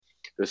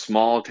the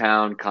small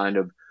town kind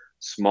of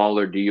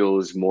smaller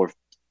deals, more,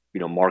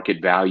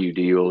 market value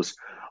deals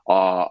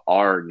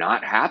are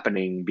not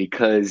happening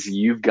because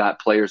you've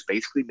got players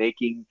basically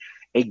making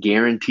a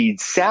guaranteed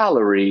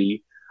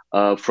salary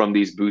from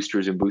these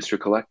boosters and booster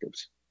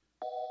collectives.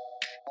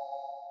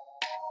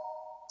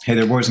 Hey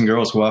there, boys and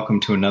girls. Welcome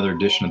to another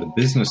edition of the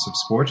Business of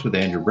Sports with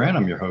Andrew Brandt.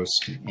 I'm your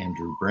host,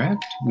 Andrew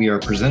Brandt. We are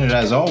presented,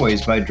 as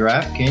always, by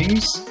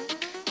DraftKings.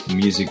 The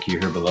music you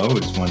hear below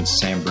is one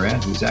Sam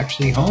Brandt, who's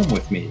actually home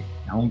with me,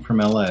 home from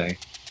LA.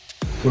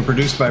 We're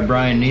produced by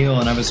Brian Neal,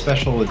 and I have a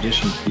special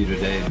edition for you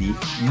today.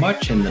 The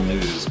much in the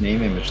news,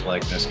 name, image,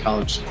 likeness,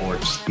 college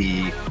sports,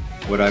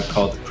 what I've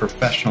called the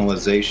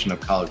professionalization of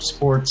college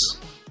sports,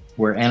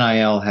 where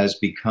NIL has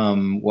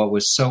become what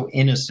was so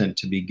innocent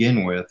to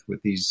begin with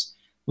these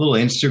little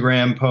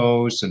Instagram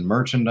posts and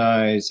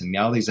merchandise, and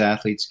all these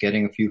athletes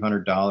getting a few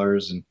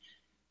 $100s and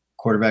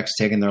quarterbacks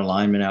taking their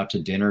linemen out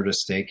to dinner to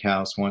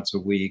steakhouse once a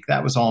week.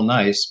 That was all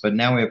nice, but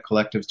now we have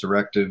collectives,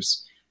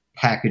 directives,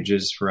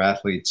 packages for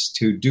athletes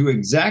to do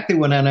exactly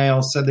what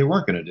NIL said they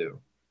weren't going to do: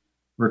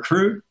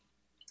 recruit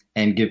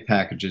and give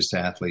packages to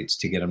athletes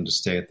to get them to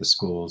stay at the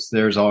schools.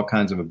 There's all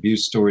kinds of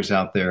abuse stories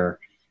out there,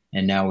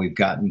 and now we've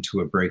gotten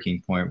to a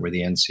breaking point where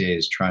the NCAA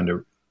is trying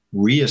to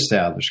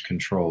reestablish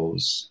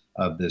controls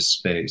of this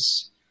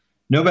space.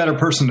 No better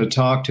person to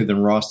talk to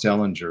than Ross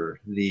Dellenger,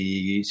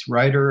 the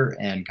writer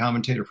and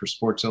commentator for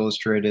Sports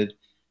Illustrated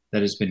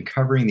that has been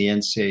covering the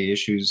NCAA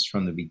issues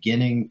from the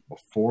beginning,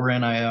 before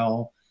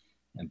NIL,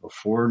 and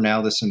before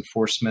now this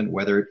enforcement,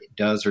 whether it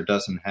does or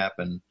doesn't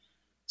happen.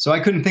 So I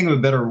couldn't think of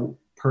a better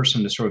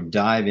person to sort of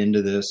dive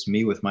into this,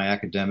 me with my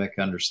academic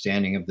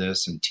understanding of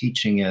this and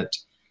teaching it,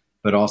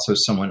 but also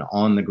someone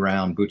on the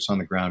ground, boots on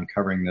the ground,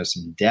 covering this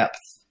in depth.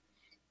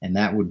 And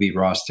that would be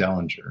Ross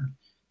Dellenger.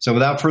 So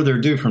without further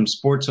ado, from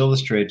Sports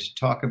Illustrated to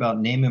talk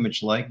about name,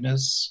 image,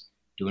 likeness,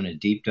 doing a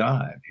deep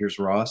dive, here's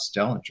Ross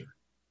Dellenger.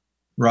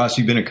 Ross,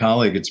 you've been a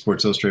colleague at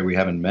Sports Illustrated. We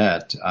haven't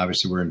met.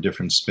 Obviously, we're in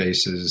different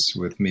spaces,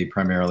 with me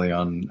primarily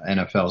on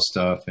NFL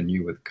stuff and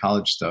you with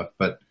college stuff.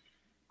 But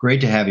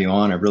great to have you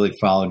on. I've really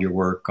followed your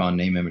work on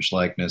name, image,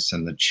 likeness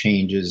and the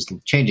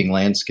changing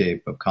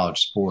landscape of college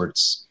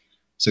sports.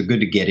 So good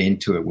to get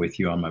into it with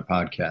you on my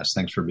podcast.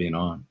 Thanks for being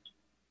on.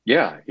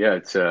 Yeah,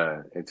 it's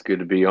good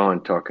to be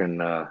on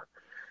talking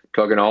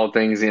all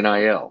things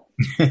NIL.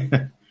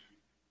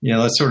 Yeah,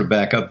 let's sort of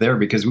back up there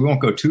because we won't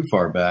go too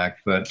far back,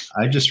 but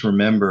I just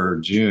remember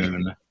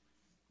June,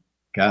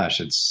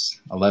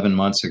 it's 11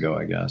 months ago,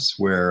 I guess,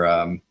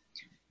 where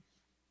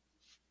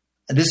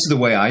this is the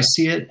way I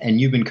see it, and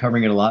you've been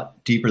covering it a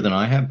lot deeper than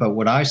I have, but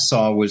what I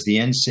saw was the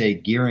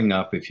NCAA gearing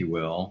up, if you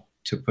will,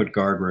 to put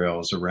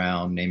guardrails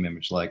around name,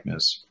 image,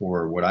 likeness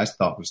for what I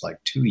thought was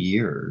like 2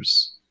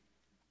 years.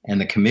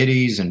 And the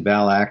committees and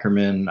Val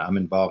Ackerman, I'm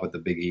involved with the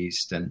Big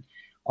East, and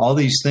all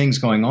these things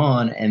going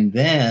on. And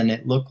then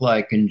it looked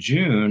like in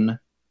June,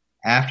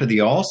 after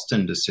the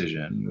Alston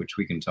decision, which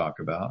we can talk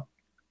about,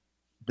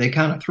 they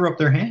kind of threw up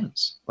their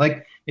hands.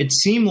 Like, it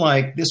seemed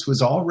like this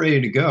was all ready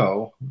to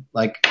go,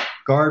 like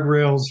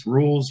guardrails,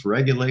 rules,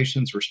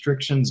 regulations,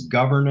 restrictions,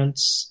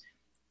 governance,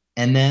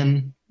 and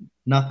then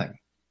nothing.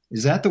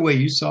 Is that the way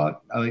you saw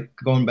it,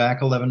 going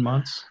back 11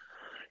 months?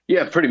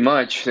 Yeah, pretty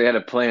much. They had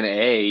a plan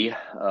A.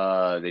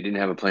 They didn't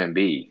have a plan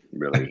B,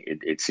 really,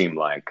 it seemed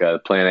like.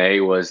 Plan A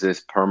was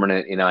this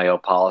permanent NIL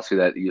policy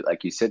that,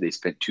 like you said, they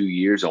spent 2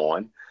 years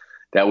on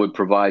that would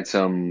provide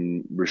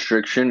some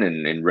restriction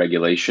and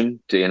regulation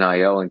to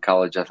NIL and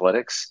college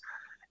athletics.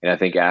 And I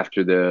think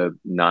after the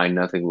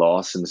 9-0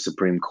 loss in the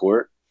Supreme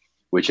Court,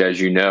 which, as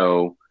you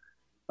know,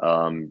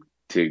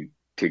 to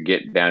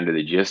get down to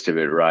the gist of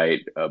it,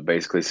 right,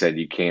 basically said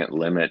you can't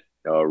limit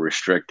or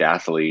restrict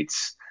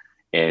athletes.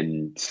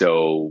 And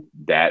so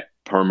that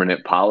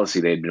permanent policy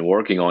they'd been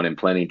working on and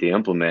planning to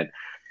implement,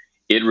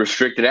 it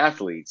restricted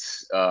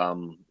athletes,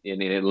 and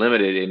it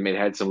limited, it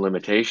had some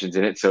limitations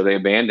in it. So they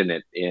abandoned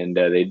it. And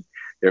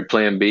their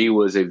plan B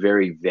was a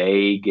very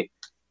vague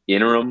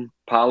interim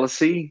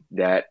policy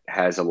that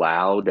has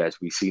allowed, as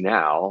we see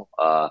now,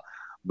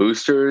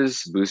 booster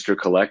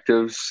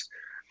collectives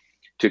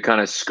to kind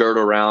of skirt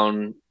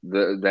around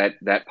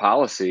that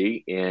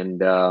policy and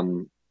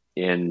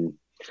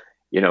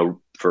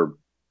for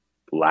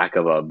lack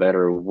of a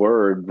better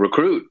word,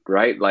 recruit,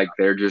 right? Like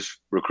they're just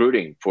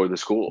recruiting for the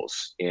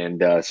schools.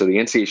 And so the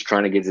NCAA is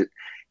trying to get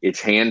its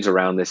hands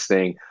around this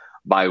thing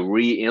by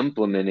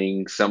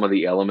re-implementing some of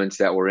the elements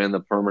that were in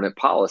the permanent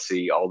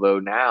policy.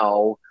 Although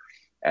now,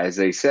 as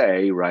they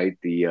say, right,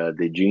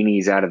 the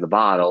genie's out of the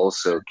bottle.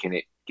 So can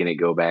it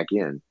go back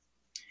in?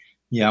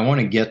 Yeah, I want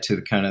to get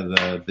to kind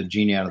of the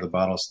genie out of the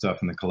bottle stuff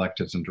and the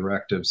collectives and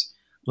directives.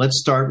 Let's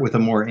start with a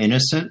more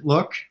innocent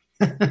look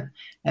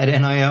at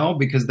NIL,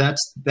 because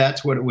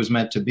that's what it was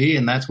meant to be,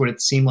 and that's what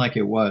it seemed like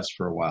it was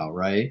for a while,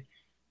 right?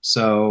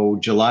 So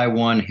July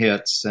 1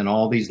 hits, and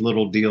all these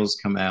little deals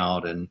come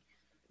out, and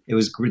it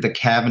was the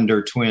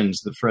Cavender twins,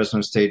 the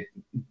Fresno State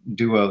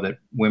duo, that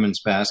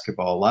women's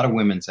basketball, a lot of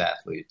women's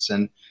athletes,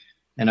 and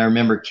I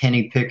remember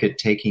Kenny Pickett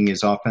taking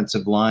his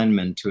offensive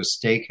lineman to a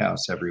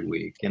steakhouse every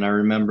week, and I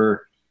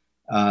remember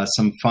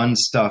some fun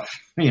stuff,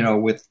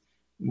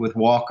 with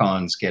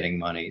walk-ons getting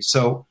money.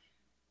 So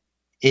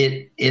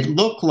it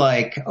looked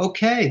like,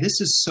 okay,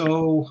 this is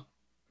so,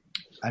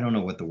 I don't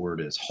know what the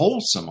word is,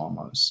 wholesome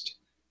almost.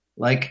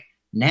 Like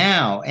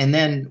now, and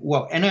then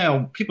what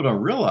NIL people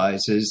don't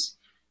realize is,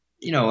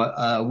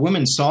 a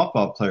women's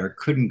softball player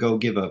couldn't go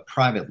give a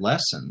private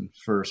lesson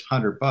for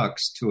 $100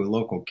 to a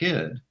local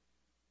kid.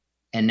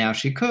 And now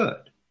she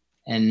could.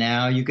 And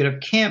now you could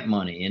have camp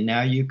money. And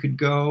now you could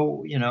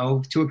go,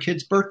 to a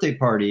kid's birthday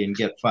party and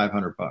get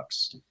 $500.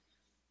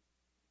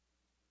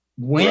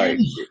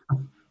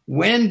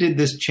 When did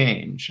this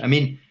change? I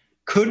mean,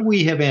 could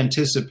we have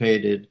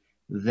anticipated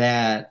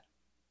that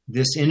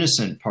this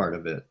innocent part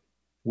of it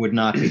would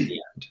not be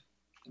the end?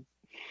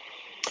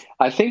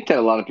 I think that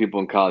a lot of people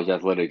in college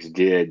athletics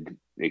did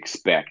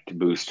expect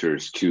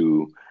boosters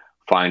to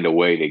find a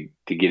way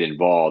to get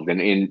involved.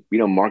 And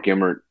Mark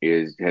Emmert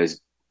has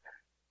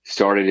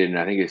started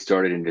I think it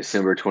started in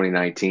December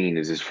 2019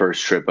 is his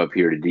first trip up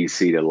here to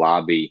DC to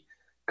lobby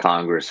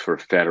Congress for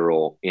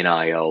federal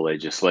NIL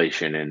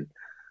legislation. And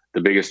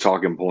the biggest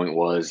talking point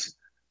was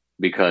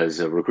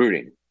because of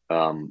recruiting,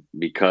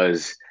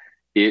 because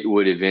it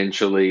would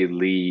eventually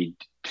lead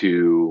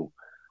to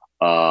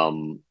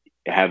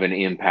have an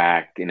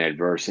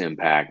adverse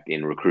impact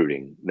in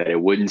recruiting, that it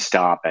wouldn't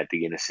stop at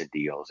the innocent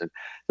deals. And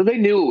so they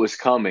knew it was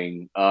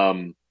coming.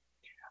 I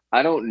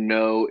don't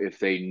know if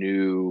they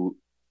knew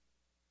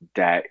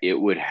that it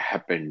would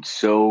happen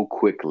so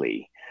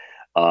quickly.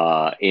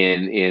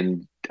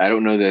 And I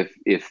don't know that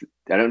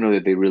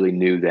they really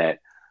knew that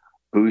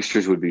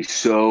boosters would be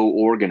so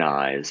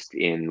organized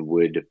and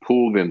would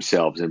pool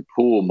themselves and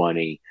pool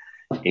money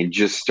and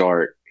just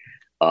start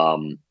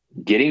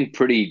getting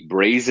pretty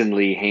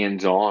brazenly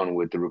hands-on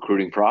with the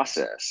recruiting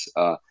process.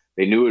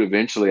 They knew it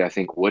eventually, I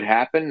think, would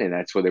happen, and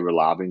that's why they were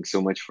lobbying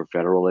so much for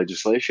federal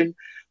legislation.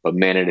 But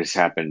man, it has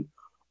happened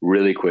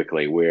really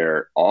quickly,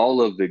 where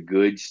all of the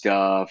good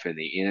stuff and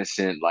the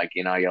innocent, like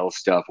NIL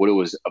stuff, what it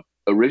was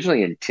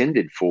originally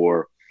intended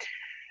for,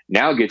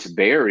 now gets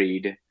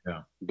buried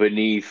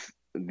beneath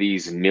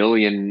these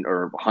million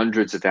or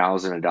hundreds of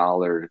thousands of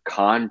dollar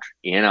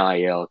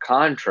NIL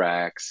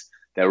contracts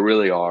that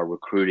really are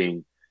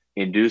recruiting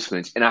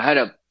inducements. And I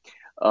had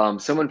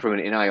someone from an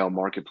NIL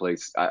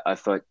marketplace, I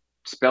thought,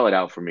 spell it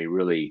out for me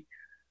really,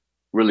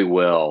 really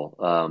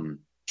well.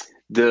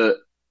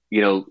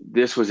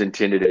 This was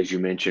intended, as you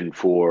mentioned,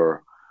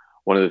 for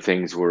one of the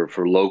things were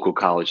for local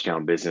college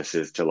town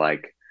businesses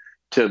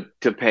to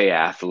pay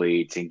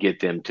athletes and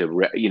get them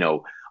to,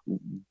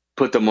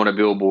 put them on a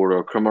billboard or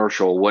a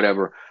commercial or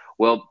whatever.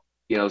 Well,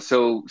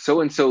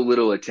 so-and-so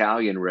little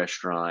Italian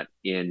restaurant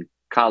in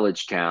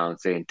college town,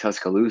 say in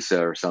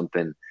Tuscaloosa or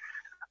something,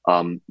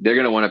 they're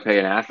going to want to pay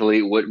an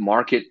athlete what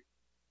market,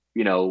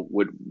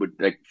 would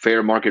like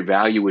fair market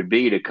value would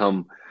be to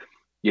come,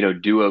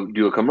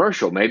 do a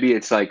commercial. Maybe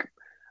it's like,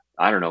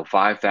 I don't know,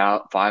 $500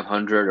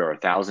 or $1,000,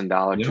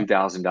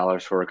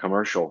 $2,000 for a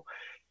commercial.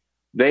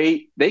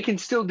 They can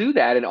still do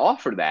that and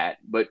offer that,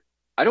 but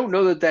I don't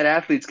know that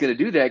athlete's going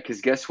to do that,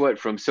 because guess what?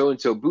 From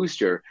so-and-so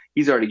booster,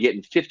 he's already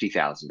getting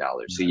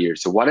 $50,000 a year.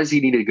 So why does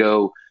he need to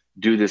go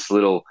do this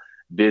little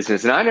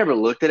business? And I never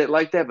looked at it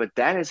like that, but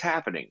that is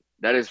happening.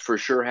 That is for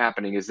sure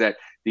happening, is that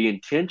the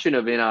intention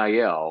of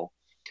NIL,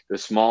 the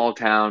small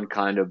town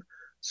kind of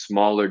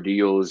smaller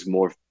deals,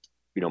 more,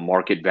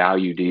 market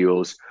value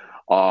deals,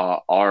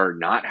 are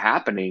not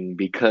happening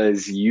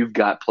because you've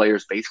got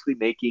players basically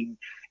making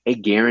a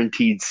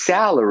guaranteed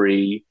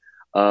salary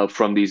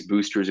from these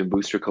boosters and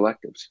booster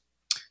collectives.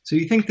 So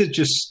you think that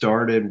just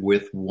started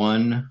with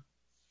one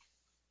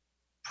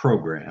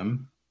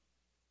program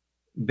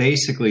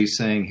basically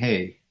saying,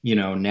 hey,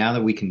 now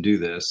that we can do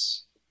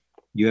this,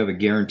 you have a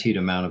guaranteed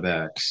amount of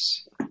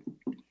X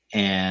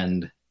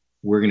and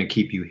we're going to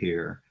keep you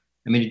here.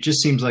 I mean, it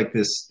just seems like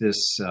this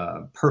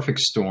perfect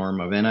storm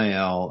of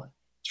NIL,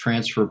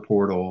 transfer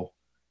portal,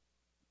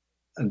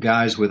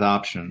 guys with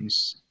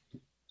options.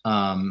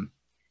 And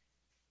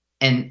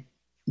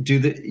do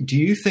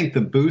you think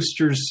the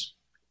boosters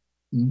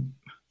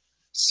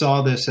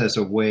saw this as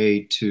a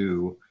way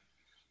to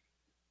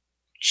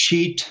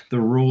cheat the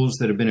rules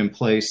that have been in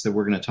place that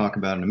we're going to talk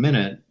about in a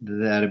minute,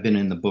 that have been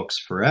in the books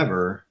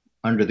forever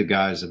under the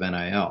guise of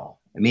NIL?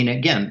 I mean,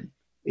 again,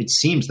 it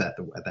seems that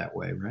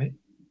way, right?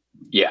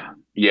 Yeah,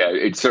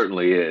 it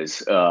certainly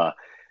is.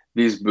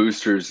 These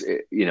boosters,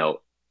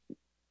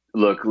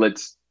 look,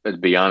 let's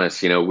be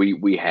honest.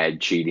 We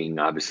had cheating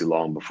obviously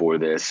long before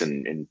this,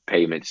 and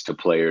payments to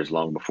players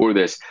long before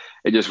this.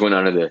 It just went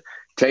under the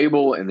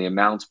table, and the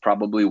amounts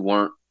probably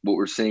weren't what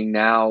we're seeing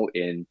now,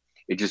 and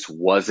it just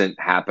wasn't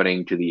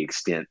happening to the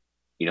extent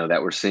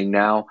that we're seeing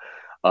now.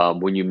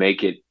 When you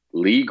make it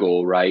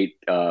legal, right?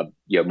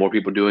 You have more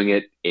people doing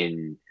it,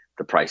 and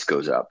the price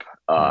goes up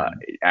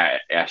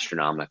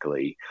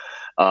astronomically.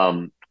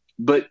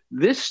 But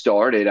this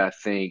started, I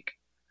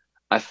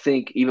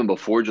think even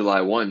before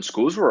July 1,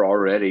 schools were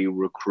already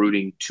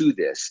recruiting to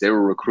this. They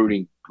were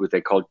recruiting what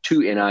they called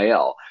to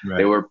NIL. Right.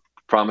 They were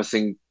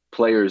promising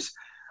players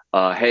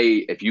hey,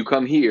 if you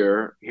come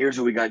here, here's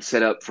what we got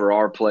set up for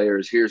our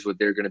players. Here's what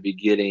they're going to be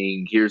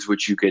getting. Here's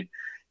what you could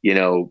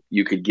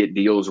get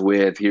deals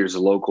with. Here's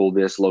local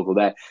this, local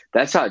that.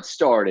 That's how it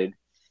started.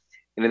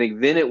 And I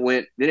think then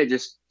it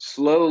just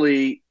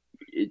slowly,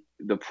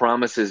 the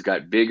promises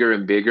got bigger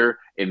and bigger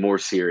and more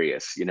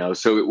serious,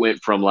 So it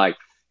went from like,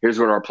 here's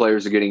what our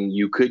players are getting.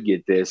 You could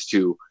get this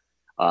to,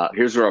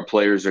 here's what our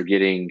players are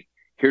getting.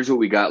 Here's what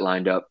we got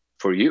lined up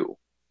for you.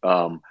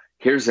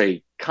 Here's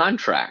a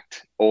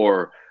contract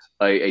or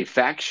a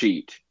fact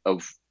sheet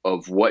of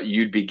what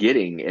you'd be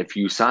getting if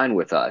you sign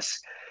with us.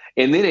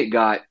 And then it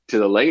got to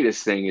the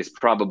latest thing is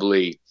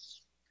probably,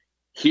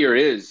 here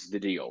is the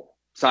deal.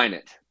 Sign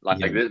it.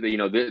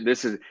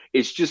 This is,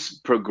 it's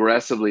just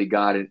progressively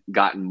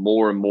gotten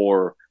more and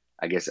more,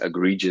 I guess,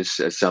 egregious,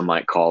 as some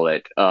might call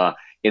it. And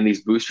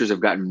these boosters have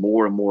gotten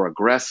more and more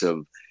aggressive.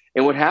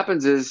 And what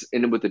happens is,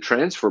 and with the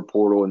transfer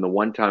portal and the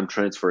one-time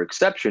transfer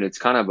exception, it's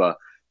kind of a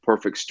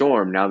perfect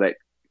storm now that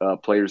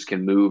players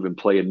can move and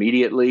play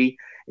immediately.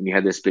 And you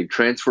have this big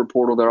transfer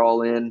portal they're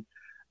all in.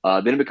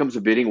 Then it becomes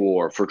a bidding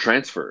war for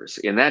transfers.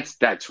 And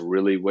that's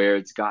really where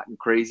it's gotten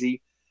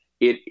crazy.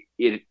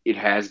 It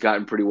has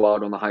gotten pretty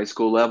wild on the high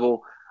school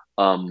level,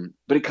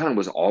 but it kind of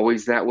was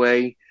always that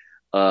way,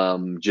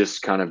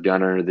 just kind of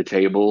done under the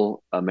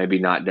table, maybe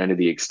not done to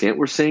the extent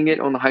we're seeing it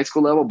on the high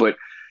school level. But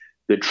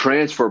the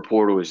transfer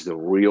portal is the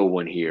real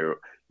one here.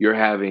 You're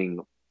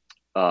having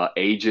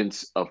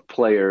agents of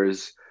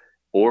players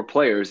or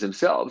players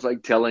themselves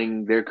like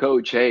telling their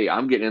coach, hey,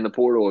 I'm getting in the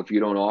portal if you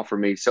don't offer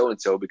me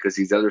so-and-so because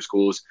these other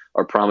schools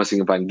are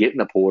promising if I can get in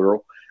the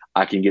portal,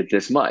 I can get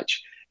this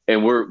much.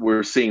 And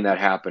we're seeing that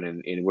happen,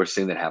 and we're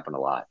seeing that happen a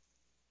lot.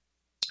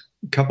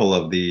 A couple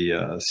of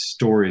the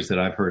stories that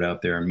I've heard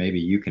out there, and maybe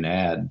you can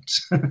add.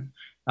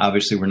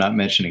 Obviously, we're not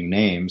mentioning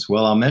names.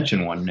 Well, I'll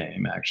mention one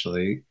name,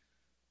 actually.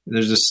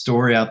 There's a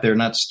story out there,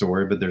 not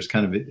story, but there's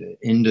kind of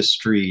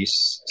industry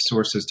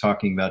sources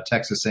talking about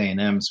Texas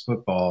A&M's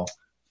football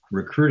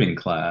recruiting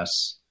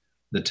class,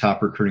 the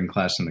top recruiting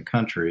class in the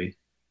country,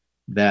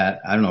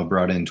 that, I don't know,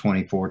 brought in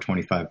 24,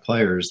 25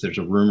 players. There's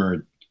a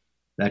rumor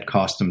that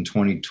cost them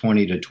 $20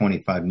 to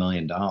 $25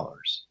 million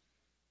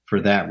for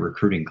that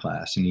recruiting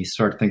class. And you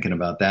start thinking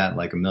about that,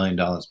 like $1 million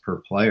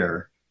per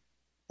player.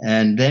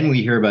 And then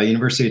we hear about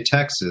University of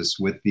Texas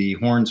with the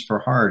Horns for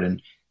Heart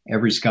and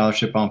every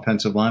scholarship on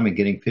offensive lineman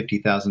getting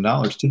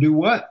 $50,000 to do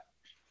what?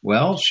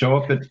 Well, show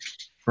up at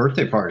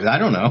birthday parties. I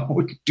don't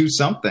know, do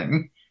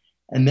something.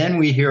 And then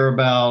we hear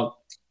about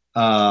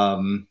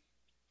the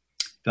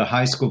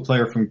high school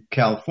player from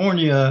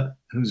California,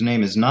 whose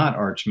name is not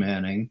Arch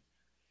Manning,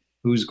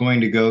 who's going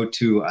to go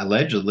to,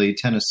 allegedly,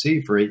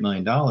 Tennessee for $8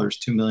 million, $2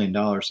 million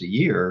a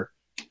year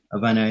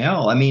of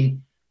NIL. I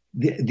mean,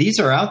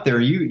 these are out there.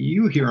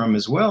 You hear them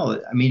as well.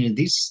 I mean,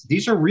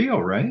 these are real,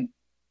 right?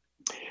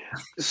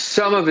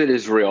 Some of it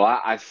is real.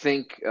 I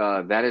think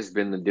that has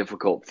been the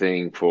difficult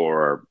thing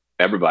for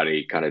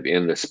everybody kind of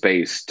in the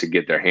space to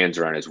get their hands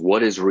around is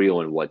what is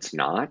real and what's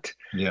not.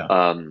 Yeah.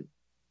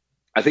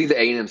 I think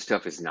the A&M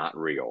stuff is not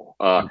real.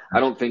 Okay. I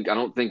don't think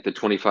the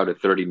 25 to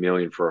 30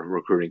 million for a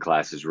recruiting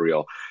class is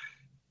real.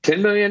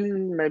 10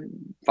 million, maybe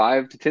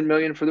 5 to 10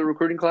 million for the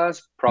recruiting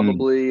class,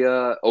 probably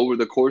over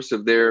the course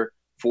of their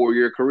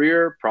 4-year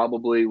career,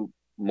 probably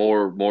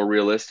more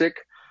realistic.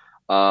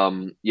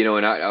 And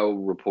I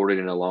reported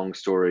in a long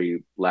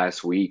story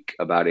last week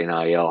about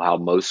NIL, how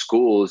most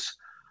schools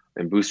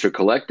and booster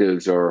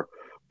collectives are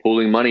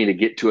pooling money to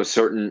get to a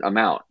certain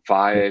amount,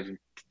 5 to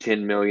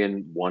 10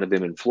 million, one of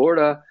them in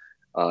Florida,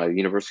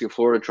 University of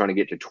Florida trying to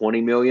get to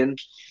 20 million.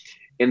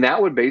 And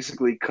that would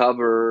basically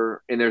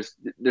cover, and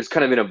there's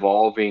kind of an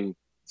evolving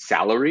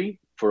salary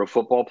for a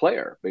football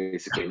player,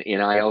 basically an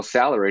NIL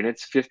salary, and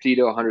it's $50,000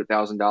 to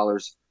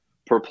 $100,000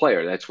 per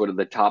player. That's what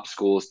the top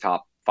schools,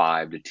 top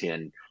 5 to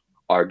 10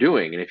 are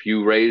doing. And if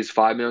you raise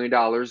 $5 million,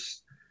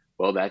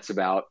 well, that's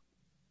about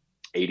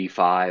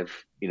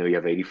 85. You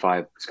have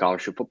 85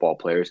 scholarship football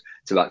players.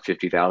 It's about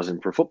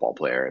 50,000 per football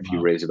player if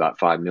you raise about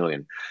 5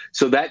 million.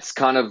 So that's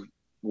kind of,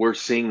 we're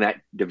seeing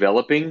that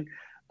developing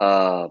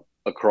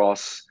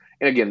across.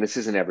 And again, this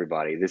isn't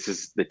everybody. This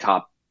is the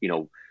top,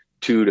 2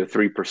 to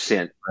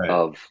 3% right.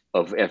 of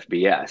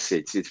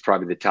FBS. It's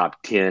probably the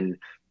top 10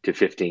 to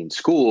 15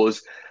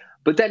 schools,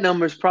 but that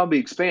number is probably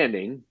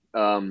expanding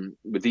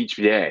with each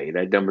day.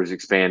 That number is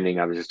expanding.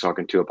 I was just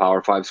talking to a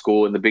Power 5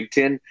 school in the Big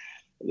Ten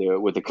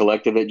with a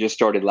collective that just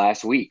started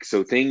last week.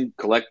 So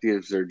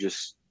collectives are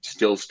just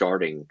still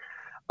starting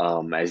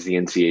as the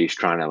NCAA is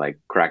trying to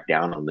crack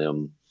down on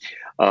them.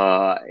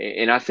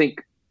 And I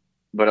think,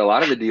 but a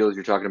lot of the deals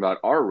you're talking about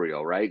are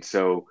real, right?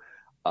 So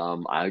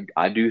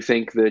I do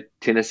think the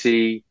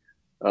Tennessee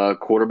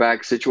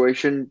quarterback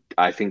situation,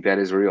 I think that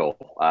is real.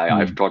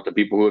 I've talked to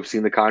people who have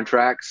seen the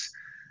contracts.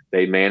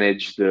 They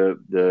manage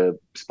the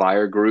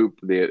Spire group,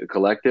 the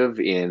collective,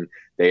 and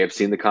they have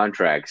seen the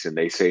contracts, and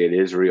they say it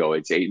is real.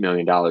 It's $8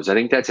 million. I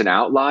think that's an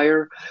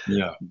outlier.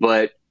 Yeah.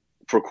 But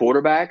for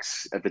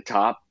quarterbacks at the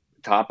top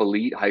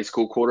elite high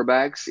school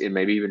quarterbacks and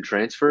maybe even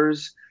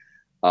transfers,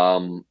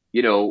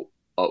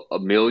 a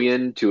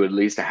million to at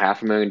least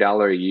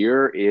 $500,000 a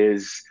year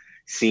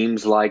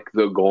seems like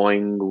the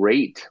going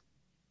rate.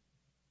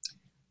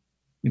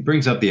 It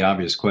brings up the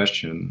obvious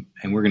question,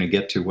 and we're going to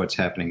get to what's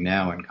happening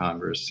now in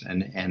Congress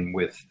and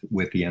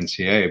with the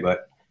NCAA,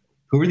 but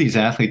who are these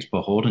athletes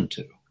beholden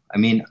to? I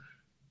mean,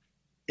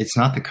 it's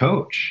not the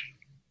coach,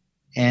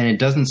 and it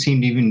doesn't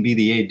seem to even be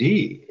the AD.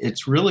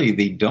 It's really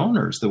the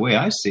donors. The way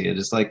I see it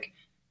is like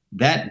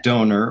that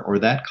donor or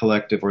that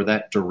collective or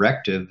that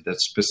directive,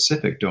 that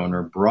specific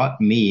donor brought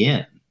me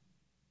in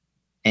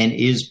and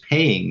is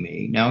paying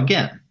me. Now,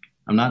 again,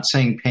 I'm not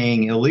saying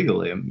paying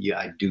illegally.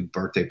 I do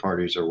birthday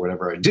parties or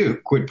whatever I do,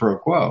 quid pro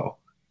quo.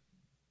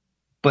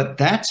 But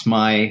that's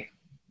my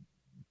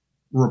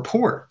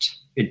report.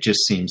 It just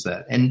seems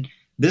that. And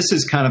this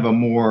is kind of a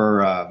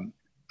more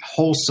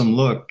wholesome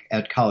look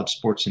at college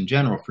sports in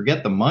general.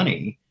 Forget the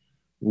money.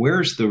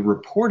 Where's the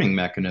reporting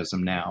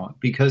mechanism now?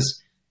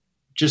 Because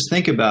just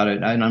think about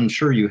it, and I'm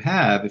sure you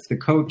have. If the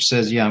coach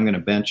says, yeah, I'm going to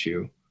bench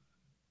you,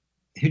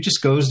 he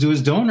just goes to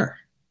his donor,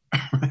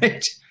 right?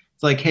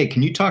 It's like, hey,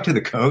 can you talk to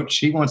the coach?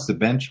 He wants to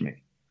bench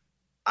me.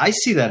 I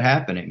see that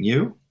happening.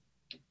 You?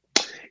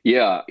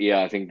 Yeah,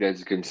 I think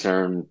that's a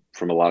concern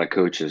from a lot of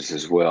coaches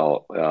as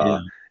well,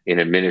 and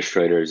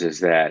administrators,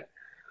 is that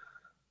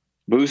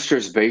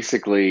boosters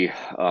basically,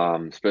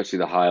 especially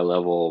the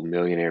high-level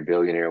millionaire,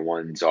 billionaire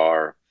ones,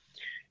 are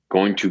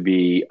going to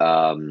be,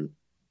 and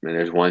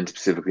there's one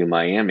specifically in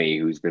Miami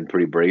who's been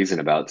pretty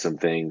brazen about some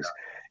things,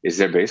 is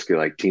they're basically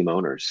like team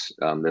owners.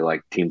 They're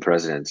like team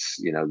presidents.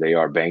 They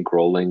are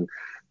bankrolling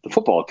the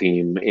football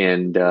team,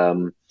 and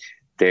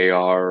they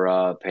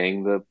are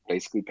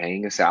basically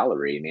paying a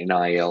salary, an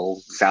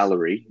NIL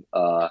salary,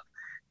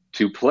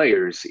 to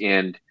players.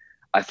 And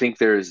I think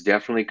there is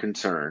definitely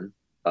concern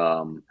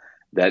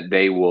that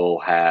they will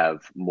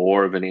have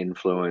more of an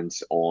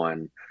influence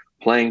on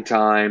playing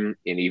time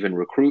and even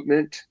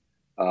recruitment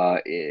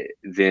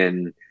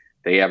than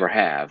they ever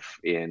have.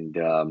 And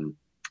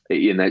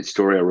in that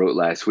story I wrote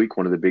last week,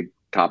 one of the big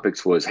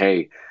topics was,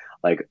 hey,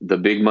 like the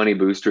big money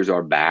boosters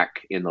are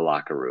back in the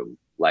locker room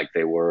like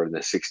they were in the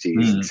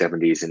 60s and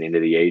 70s and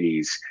into the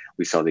 80s.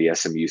 We saw the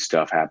SMU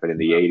stuff happen in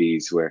the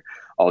 80s where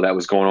all that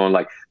was going on.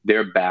 Like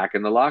they're back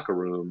in the locker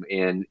room,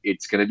 and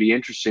it's going to be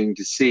interesting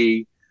to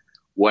see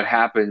what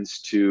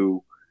happens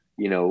to,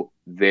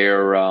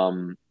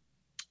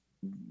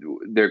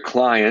 their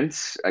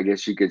clients, I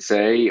guess you could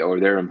say, or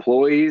their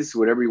employees,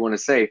 whatever you want to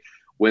say,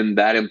 when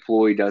that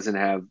employee doesn't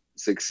have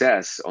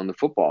success on the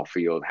football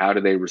field. How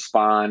do they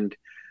respond?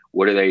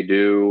 What do they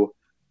do?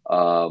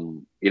 I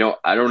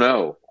don't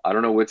know. I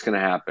don't know what's going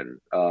to happen.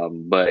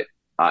 But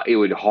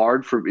it's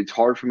hard for me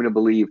to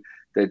believe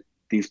that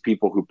these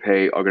people who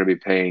pay are going to be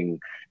paying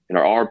and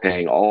are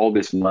paying all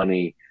this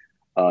money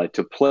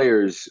to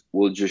players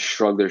will just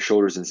shrug their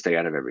shoulders and stay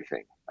out of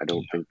everything. I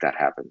don't think that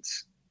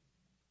happens.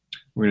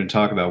 We're going to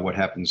talk about what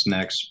happens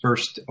next.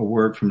 First, a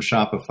word from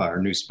Shopify, our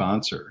new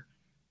sponsor.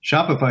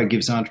 Shopify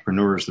gives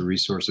entrepreneurs the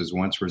resources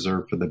once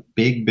reserved for the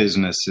big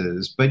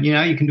businesses, but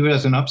you can do it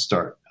as an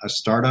upstart, a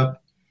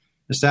startup,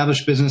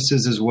 established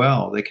businesses as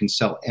well. They can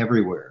sell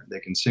everywhere. They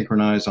can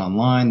synchronize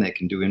online. They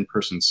can do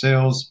in-person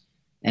sales,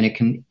 and it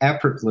can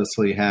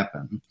effortlessly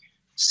happen.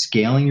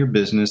 Scaling your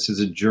business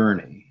is a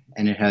journey,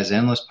 and it has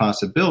endless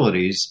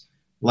possibilities.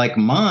 Like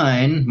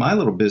mine, my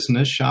little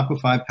business,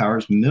 Shopify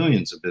powers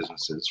millions of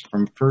businesses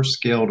from first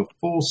scale to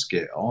full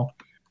scale.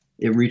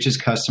 It reaches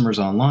customers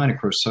online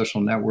across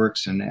social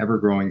networks and an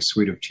ever-growing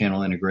suite of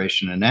channel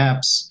integration and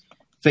apps,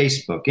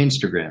 Facebook,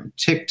 Instagram,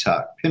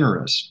 TikTok,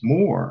 Pinterest,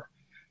 more.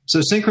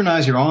 So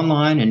synchronize your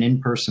online and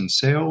in-person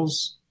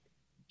sales.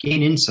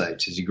 Gain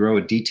insights as you grow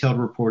a detailed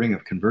reporting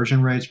of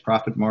conversion rates,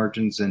 profit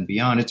margins, and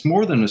beyond. It's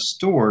more than a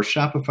store.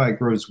 Shopify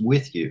grows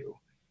with you.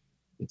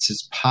 It's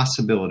this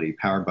possibility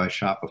powered by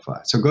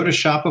Shopify. So go to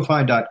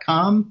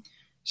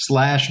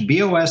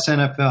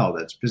shopify.com/BOSNFL.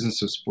 That's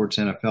Business of Sports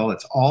NFL.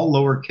 It's all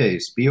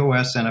lowercase,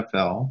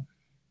 BOSNFL.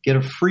 Get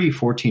a free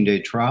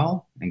 14-day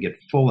trial and get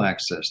full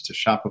access to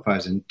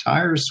Shopify's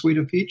entire suite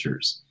of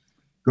features.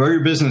 Grow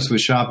your business with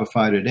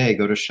Shopify today.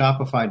 Go to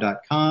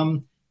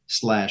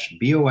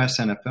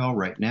shopify.com/BOSNFL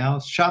right now.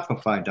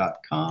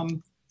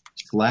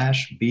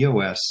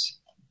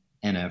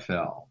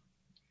 Shopify.com/BOSNFL.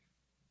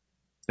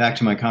 Back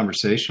to my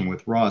conversation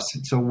with Ross.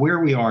 So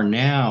where we are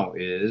now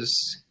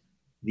is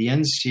the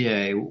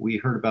NCAA. We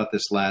heard about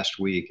this last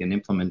week and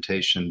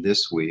implementation this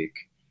week.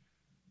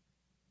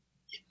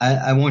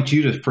 I want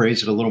you to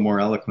phrase it a little more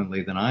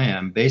eloquently than I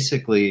am.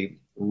 Basically,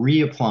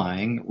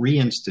 reapplying,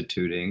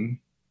 reinstituting,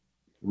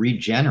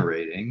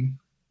 regenerating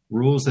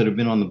rules that have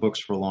been on the books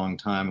for a long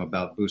time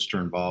about booster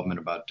involvement,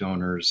 about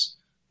donors,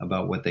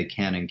 about what they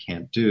can and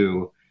can't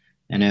do.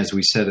 And as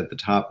we said at the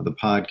top of the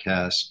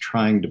podcast,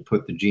 trying to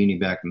put the genie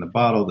back in the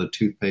bottle, the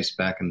toothpaste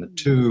back in the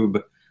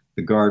tube,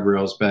 the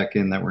guardrails back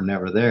in that were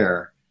never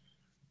there.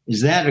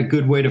 Is that a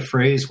good way to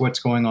phrase what's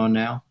going on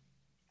now?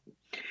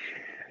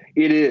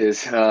 It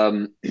is.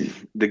 The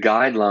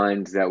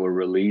guidelines that were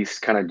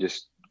released kind of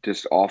just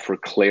offer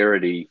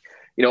clarity.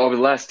 Over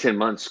the last 10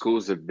 months,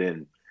 schools have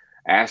been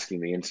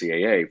asking the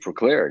NCAA for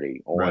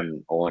clarity Right.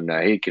 on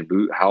hey,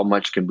 how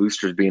much can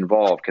boosters be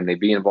involved? Can they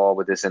be involved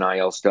with this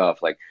NIL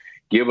stuff? Like,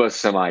 give us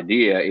some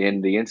idea.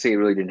 And the NCAA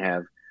really didn't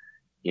have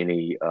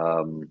any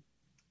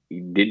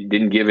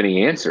didn't give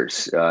any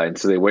answers, and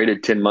so they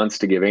waited 10 months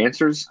to give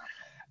answers.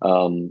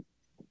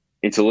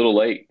 It's a little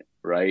late,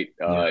 right?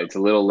 Yeah. It's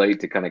a little late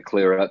to kind of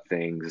clear up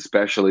things,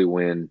 especially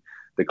when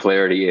the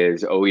clarity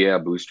is, oh yeah,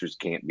 boosters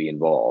can't be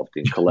involved,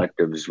 and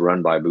collectives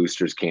run by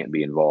boosters can't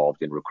be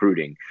involved in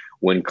recruiting,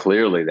 when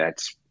clearly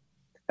that's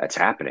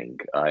happening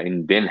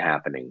and been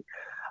happening.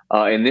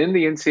 And then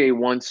the NCAA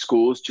wants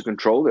schools to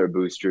control their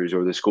boosters,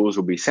 or the schools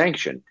will be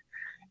sanctioned,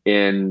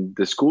 and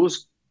the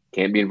schools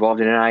can't be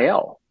involved in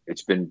NIL.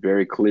 It's been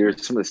very clear.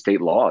 Some of the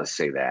state laws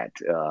say that.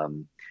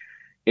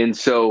 And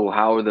so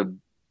how are the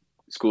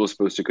schools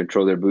supposed to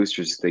control their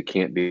boosters if they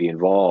can't be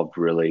involved?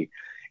 Really,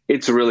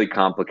 it's really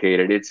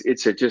complicated.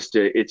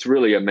 It's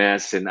really a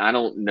mess. And I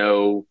don't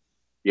know,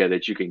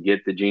 that you can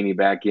get the genie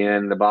back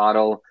in the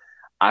bottle.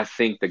 I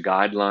think the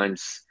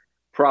guidelines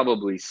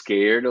probably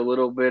scared a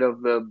little bit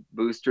of the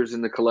boosters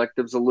and the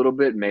collectives a little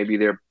bit.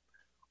 Maybe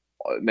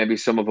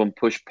some of them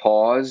push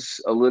pause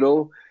a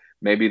little.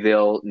 Maybe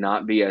they'll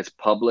not be as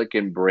public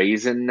and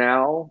brazen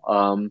now.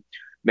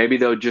 Maybe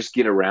they'll just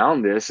get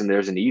around this, and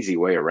there's an easy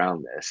way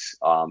around this.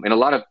 And a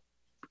lot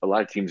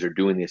of teams are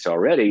doing this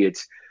already.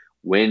 It's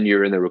when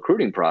you're in the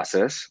recruiting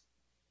process,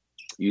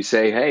 you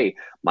say, "Hey,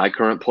 my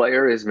current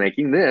player is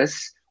making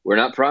this. We're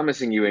not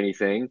promising you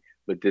anything,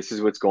 but this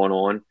is what's going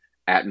on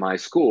at my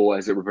school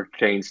as it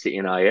pertains to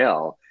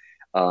NIL."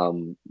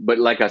 But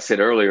like I said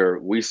earlier,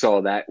 we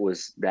saw that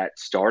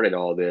started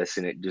all this,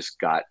 and it just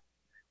got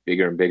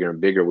bigger and bigger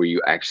and bigger, where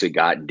you actually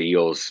got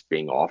deals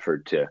being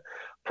offered to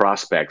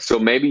prospects. So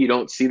maybe you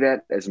don't see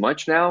that as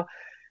much now.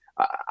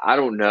 I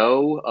don't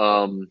know.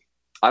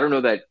 I don't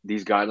know that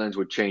these guidelines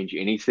would change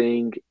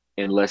anything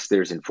unless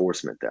there's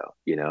enforcement,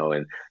 though,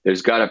 and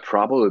there's got to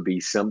probably be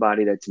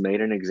somebody that's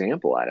made an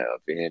example out of.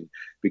 And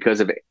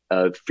because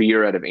of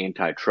fear out of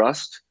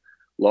antitrust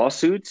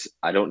lawsuits,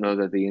 I don't know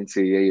that the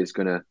NCAA is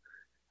going to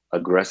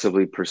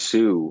aggressively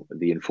pursue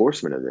the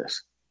enforcement of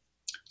this.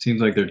 Seems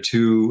like there are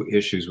two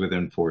issues with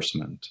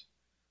enforcement.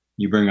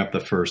 You bring up the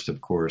first, of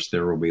course,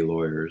 there will be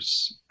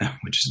lawyers,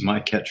 which is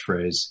my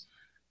catchphrase.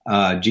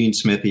 Gene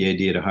Smith, the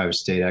AD at Ohio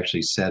State,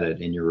 actually said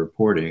it in your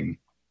reporting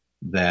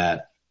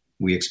that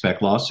we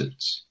expect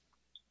lawsuits.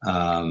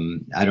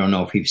 I don't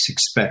know if he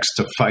expects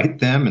to fight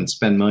them and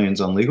spend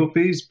millions on legal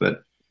fees,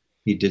 but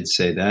he did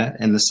say that.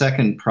 And the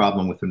second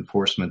problem with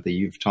enforcement that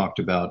you've talked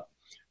about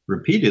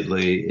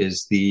repeatedly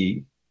is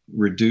the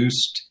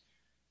reduced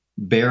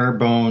bare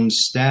bones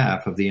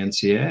staff of the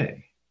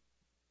NCAA.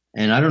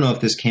 And I don't know if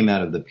this came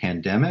out of the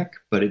pandemic,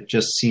 but it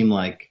just seemed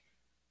like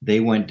they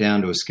went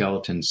down to a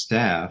skeleton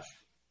staff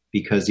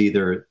because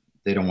either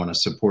they don't want to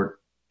support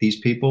these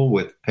people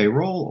with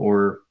payroll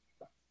or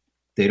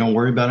they don't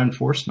worry about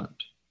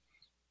enforcement.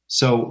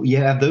 So you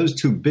have those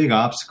two big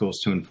obstacles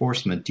to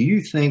enforcement. Do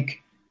you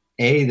think,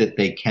 A, that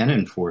they can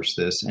enforce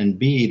this, and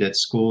B, that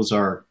schools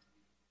are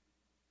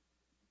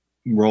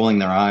rolling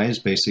their eyes,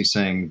 basically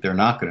saying they're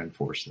not going to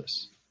enforce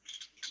this?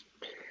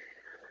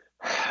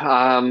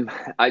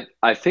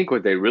 I think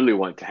what they really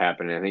want to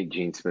happen, and I think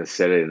Gene Smith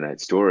said it in that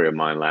story of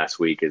mine last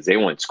week, is they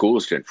want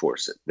schools to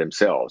enforce it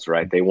themselves,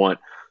 right? They want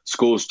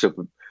schools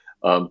to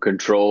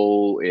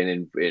control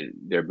in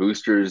their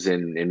boosters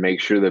and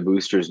make sure the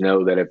boosters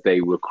know that if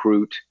they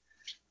recruit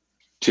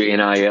to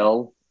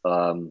NIL,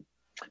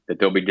 that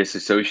they'll be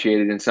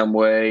disassociated in some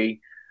way,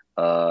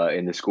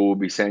 and the school will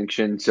be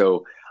sanctioned.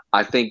 So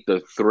I think the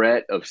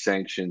threat of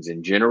sanctions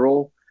in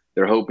general,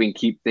 they're hoping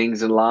keep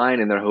things in line,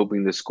 and they're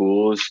hoping the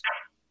schools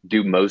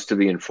do most of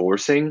the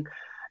enforcing.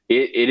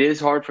 It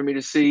is hard for me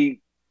to see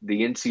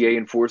the NCAA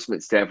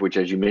enforcement staff, which,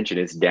 as you mentioned,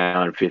 it's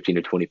down 15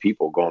 to 20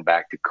 people going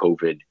back to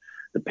COVID,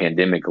 the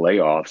pandemic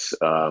layoffs.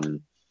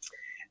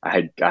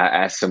 I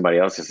asked somebody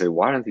else, I said,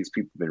 why don't these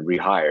people been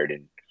rehired?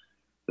 And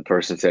the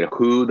person said,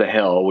 who the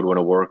hell would want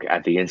to work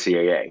at the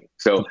NCAA?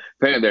 So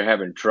apparently they're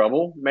having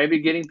trouble maybe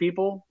getting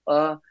people.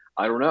 I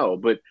don't know,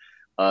 but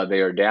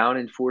they are down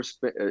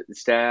enforcement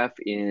staff,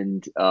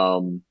 and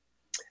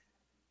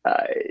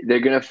they're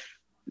going to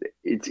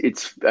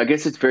it's I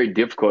guess it's very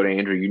difficult,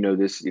 Andrew,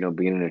 this,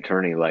 being an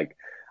attorney, like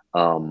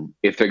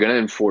if they're going to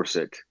enforce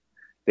it,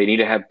 they need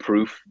to have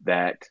proof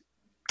that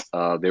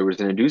there was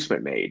an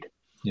inducement made.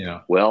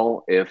 Yeah.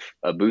 Well, if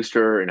a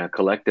booster and a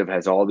collective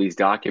has all these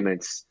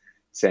documents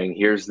saying,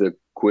 here's the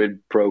quid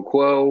pro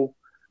quo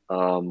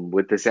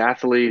with this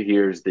athlete,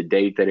 here's the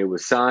date that it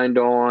was signed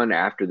on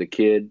after the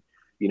kid,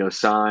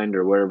 signed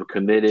or whatever,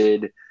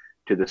 committed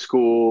to the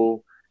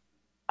school.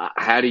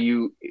 How do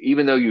you,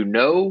 even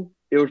though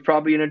it was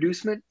probably an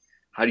inducement,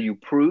 how do you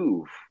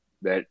prove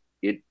that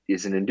it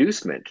is an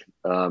inducement?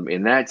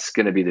 And that's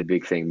going to be the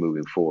big thing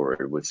moving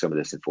forward with some of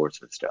this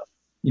enforcement stuff.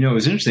 It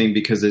was interesting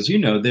because, as you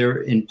know, there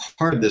in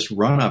part of this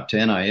run-up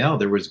to NIL,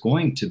 there was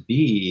going to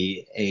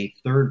be a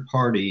third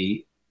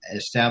party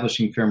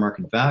establishing fair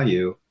market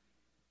value.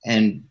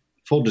 And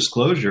full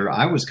disclosure,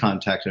 I was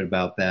contacted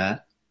about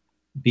that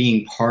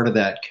being part of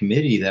that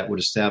committee that would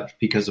establish,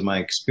 because of my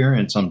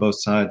experience on both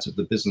sides of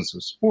the business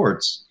of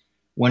sports,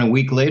 when a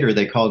week later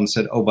they called and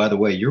said, oh, by the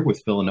way, you're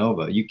with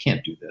Villanova. You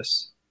can't do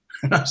this.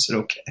 And I said,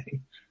 okay.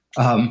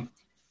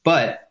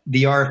 But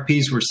the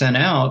RFPs were sent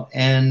out,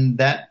 and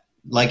that,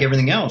 like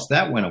everything else,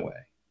 that went away.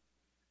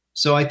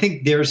 So I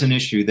think there's an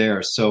issue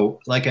there. So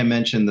like I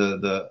mentioned,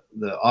 the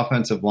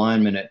offensive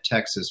lineman at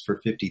Texas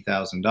for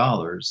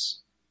 $50,000,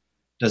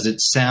 does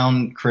it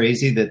sound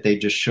crazy that they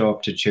just show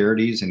up to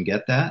charities and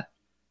get that?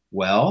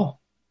 Well,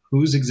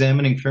 who's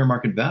examining fair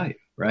market value,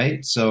 right?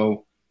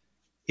 So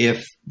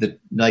if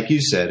like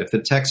you said, if the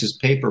Texas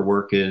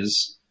paperwork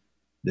is,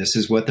 this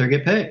is what they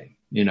get paid,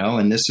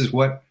 and this is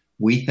what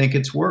we think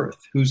it's worth,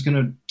 who's going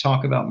to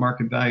talk about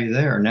market value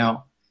there?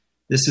 Now,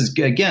 this is,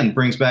 again,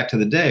 brings back to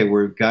the day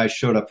where guys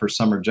showed up for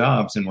summer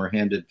jobs and were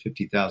handed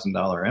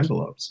 $50,000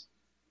 envelopes.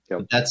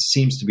 Yep. That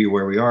seems to be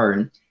where we are.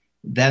 And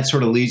that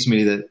sort of leads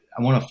me to that.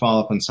 I want to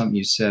follow up on something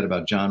you said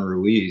about John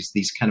Ruiz,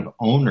 these kind of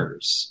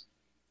owners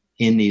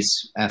in these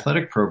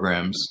athletic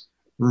programs.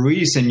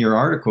 Ruiz, in your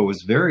article,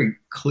 was very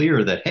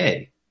clear that,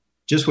 hey,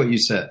 just what you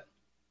said,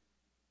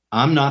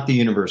 I'm not the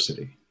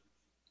university,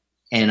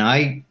 and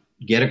I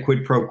get a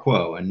quid pro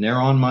quo, and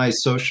they're on my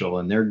social,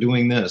 and they're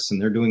doing this,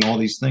 and they're doing all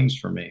these things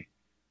for me.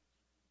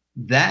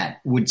 That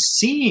would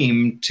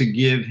seem to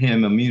give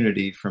him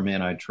immunity from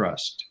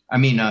antitrust.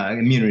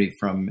 Immunity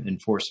from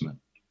enforcement.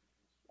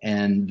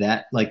 And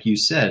that, like you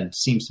said,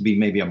 seems to be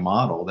maybe a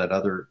model that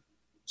other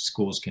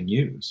schools can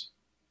use.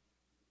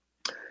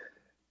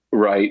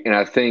 Right. And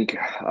I think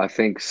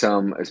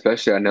some,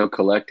 especially I know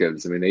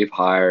collectives, they've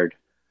hired,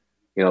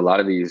 a lot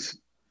of these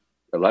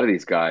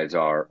guys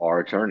are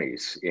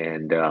attorneys,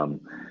 and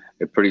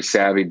they're pretty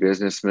savvy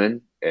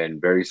businessmen and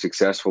very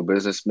successful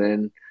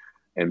businessmen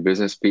and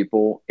business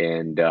people.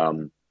 And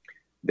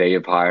they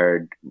have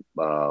hired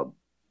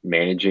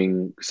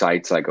managing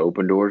sites like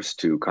Open Doors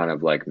to kind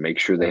of like make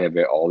sure they have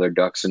all their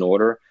ducks in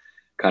order,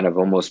 kind of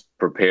almost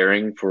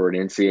preparing for an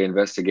NCAA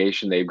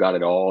investigation. They've got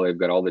it all. They've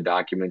got all the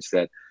documents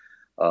that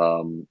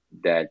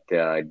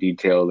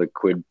detail the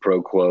quid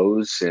pro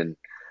quos. And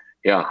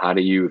yeah,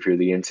 if you're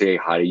the NCAA,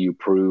 how do you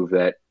prove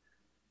that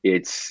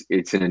it's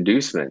an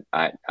inducement?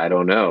 I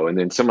don't know. And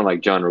then someone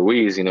like John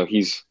Ruiz,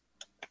 he's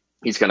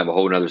kind of a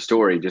whole nother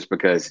story, just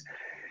because,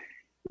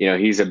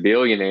 he's a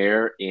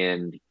billionaire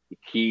and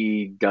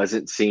he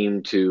doesn't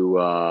seem to,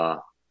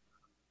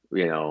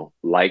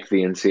 like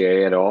the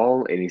NCAA at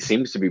all. And he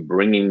seems to be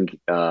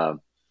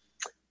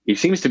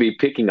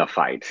picking a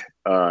fight.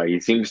 He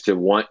seems to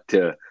want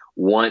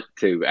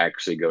to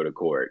actually go to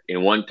court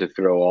and want to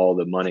throw all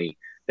the money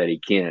that he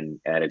can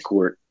at a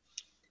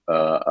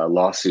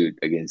lawsuit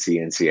against the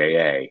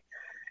NCAA.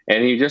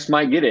 And he just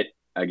might get it.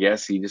 I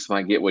guess he just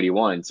might get what he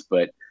wants.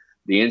 But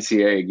the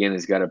NCAA, again,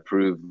 has got to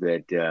prove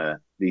that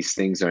these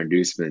things are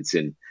inducements.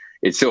 And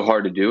it's so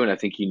hard to do. And I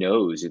think he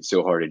knows it's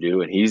so hard to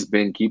do. And he's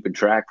been keeping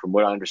track, from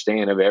what I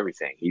understand, of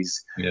everything.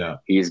 He's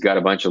got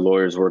a bunch of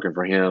lawyers working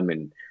for him,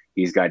 and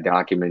he's got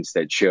documents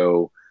that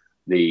show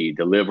the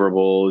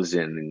deliverables,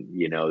 and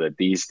that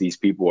these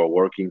people are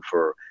working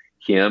for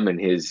him and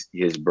his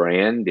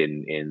brand,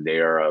 and they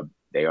are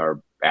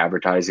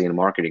advertising and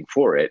marketing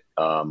for it,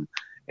 and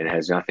it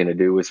has nothing to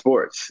do with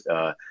sports.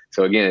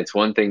 So again, it's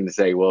one thing to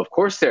say, well, of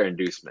course they're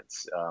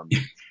inducements.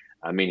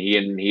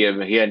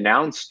 He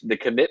announced the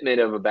commitment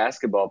of a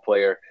basketball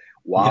player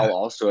while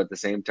also at the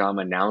same time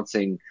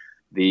announcing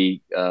the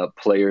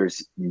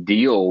player's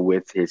deal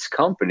with his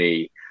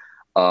company.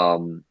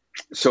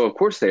 So of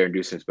course they are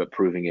inducements, but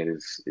proving it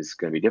is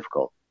going to be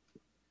difficult.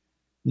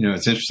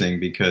 It's interesting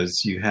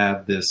because you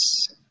have this.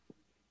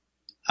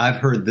 I've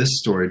heard this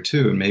story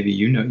too, and maybe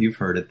you've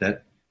heard it,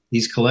 that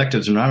these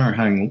collectives are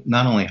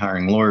not only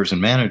hiring lawyers and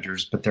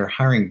managers, but they're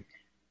hiring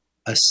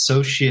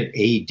associate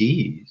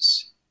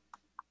ADs.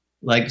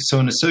 So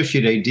an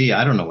associate AD,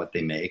 I don't know what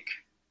they make,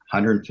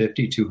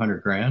 150,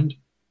 200 grand,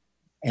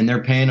 and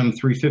they're paying them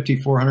 350,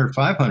 400,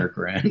 500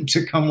 grand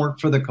to come work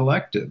for the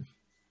collective.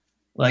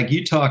 Like,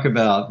 you talk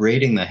about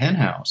raiding the hen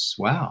house.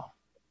 Wow.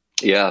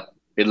 Yeah,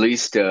 at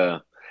least I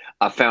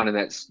found in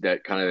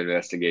that kind of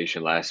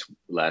investigation last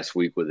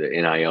week with the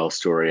NIL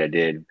story I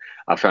did,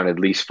 I found at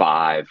least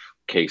 5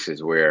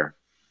 cases where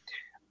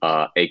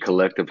a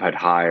collective had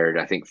hired,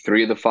 I think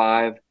 3 of the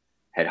 5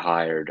 had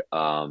hired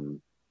the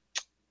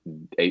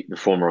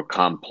former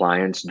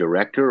compliance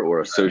director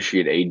or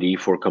associate AD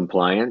for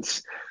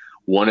compliance.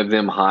 One of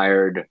them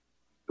hired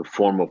the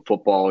former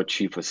football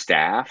chief of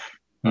staff.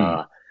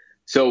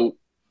 So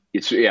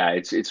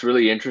it's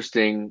really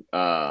interesting.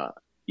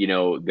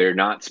 They're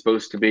not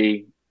supposed to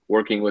be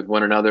working with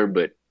one another,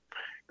 but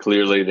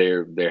clearly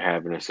they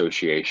have an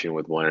association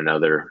with one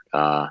another,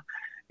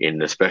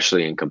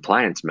 especially in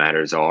compliance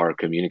matters, are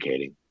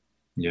communicating.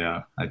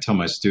 Yeah, I tell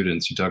my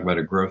students, you talk about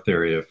a growth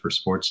area for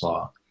sports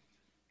law,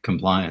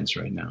 compliance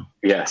right now.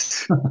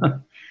 Yes.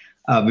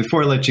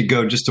 Before I let you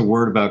go, just a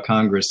word about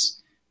Congress.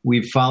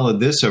 We've followed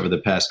this over the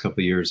past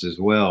couple of years as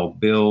well.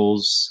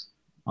 Bills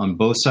on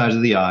both sides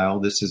of the aisle.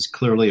 This is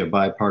clearly a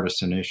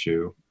bipartisan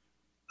issue.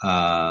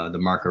 the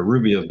Marco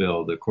Rubio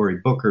bill, the Cory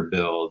Booker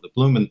bill, the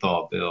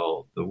Blumenthal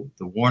bill, the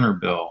Warner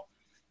bill.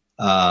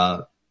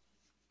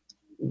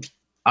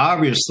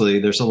 Obviously,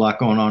 there's a lot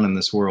going on in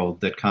this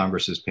world that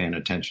Congress is paying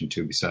attention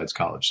to besides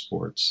college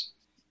sports.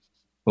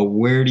 But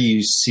where do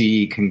you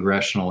see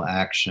congressional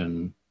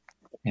action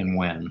and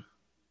when?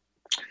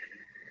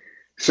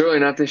 Certainly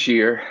not this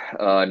year,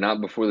 not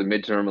before the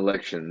midterm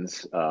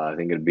elections. I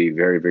think it'd be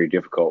very, very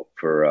difficult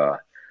for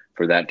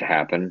that to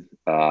happen.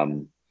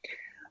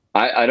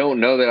 I don't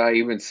know that I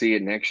even see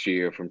it next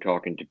year from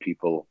talking to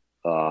people.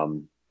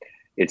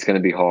 It's going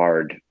to be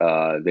hard.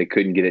 They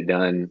couldn't get it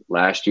done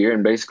last year.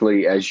 And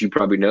basically, as you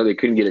probably know, they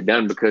couldn't get it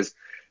done because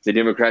the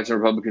Democrats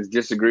and Republicans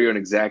disagree on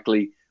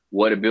exactly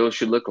what a bill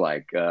should look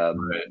like.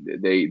 Right.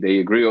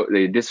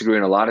 They disagree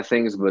on a lot of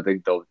things, but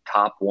the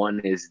top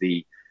one is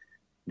the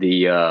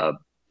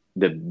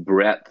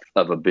breadth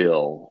of a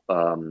bill.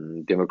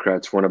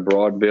 Democrats want a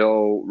broad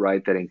bill,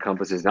 right, that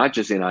encompasses not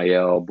just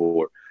NIL,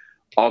 but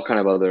all kind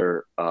of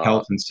other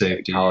health and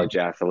safety, college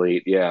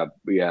athlete,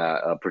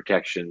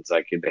 protections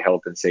like the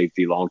health and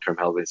safety, long-term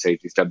health and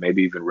safety stuff,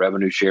 maybe even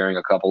revenue sharing.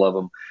 A couple of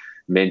them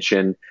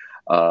mentioned,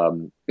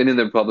 and then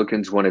the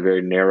Republicans want a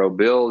very narrow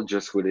bill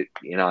just with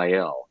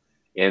NIL.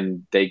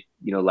 And they,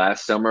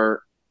 last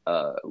summer,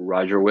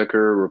 Roger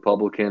Wicker,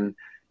 Republican,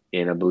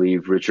 and I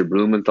believe Richard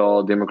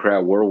Blumenthal,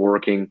 Democrat, were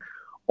working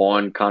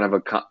on kind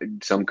of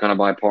some kind of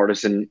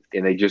bipartisan,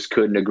 and they just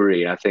couldn't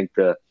agree. And I think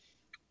the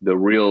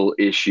real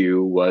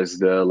issue was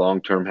the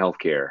long-term health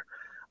care.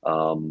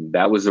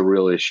 That was the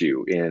real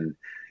issue. And,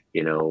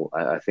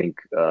 I think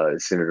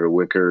Senator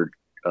Wicker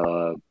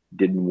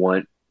didn't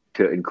want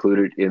to include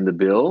it in the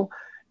bill.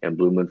 And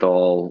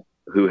Blumenthal,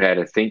 who had,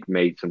 I think,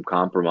 made some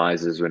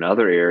compromises in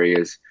other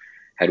areas,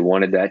 had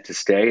wanted that to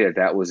stay,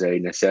 that was a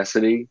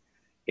necessity.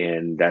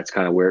 And that's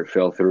kind of where it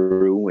fell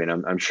through.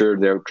 And I'm sure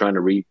they're trying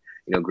to read,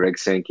 Greg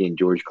Sankey and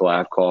George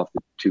Kalafkoff,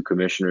 the two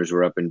commissioners,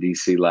 were up in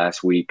D.C.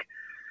 last week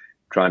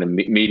trying to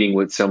meeting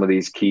with some of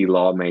these key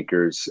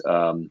lawmakers.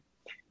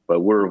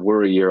 But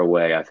we're a year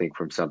away, I think,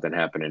 from something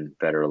happening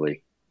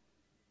federally.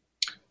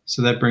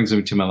 So that brings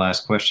me to my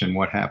last question.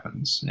 What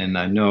happens? And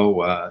I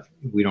know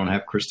we don't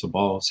have crystal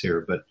balls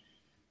here, but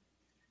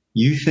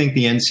you think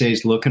the NCAA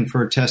is looking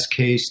for a test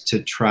case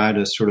to try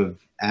to sort of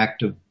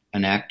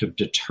an act of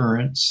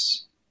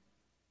deterrence?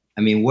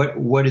 I mean,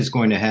 what is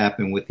going to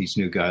happen with these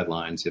new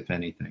guidelines, if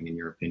anything, in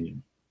your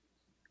opinion?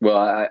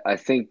 Well, I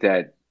think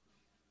that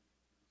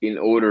in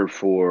order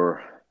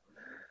for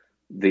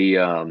the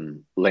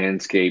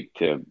landscape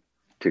to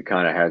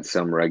kind of have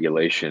some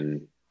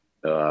regulation,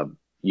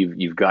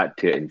 you've got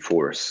to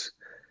enforce.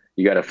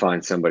 You got to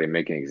find somebody to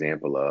make an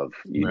example of.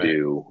 You Right.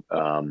 do.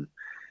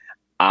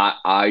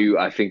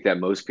 I think that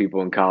most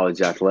people in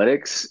college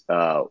athletics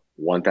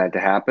want that to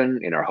happen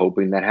and are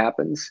hoping that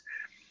happens.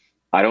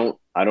 I don't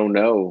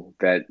know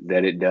that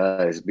it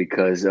does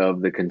because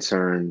of the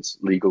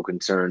legal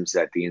concerns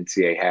that the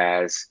NCAA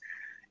has,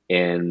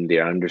 and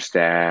they're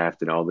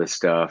understaffed and all this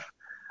stuff.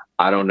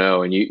 I don't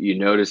know. And you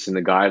notice in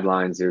the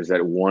guidelines, there's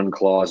that one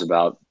clause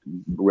about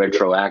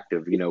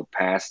retroactive,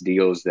 past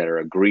deals that are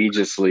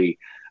egregiously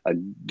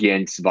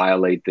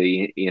violate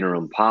the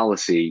interim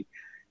policy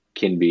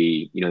can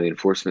be, the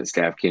enforcement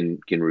staff can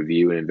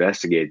review and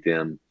investigate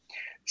them.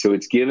 So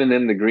it's given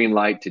them the green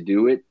light to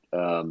do it.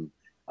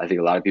 I think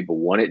a lot of people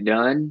want it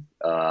done.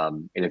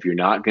 And if you're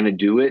not going to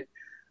do it,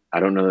 I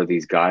don't know that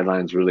these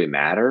guidelines really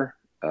matter.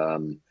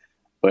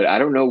 But I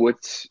don't know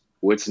what's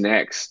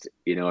next,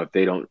 if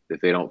they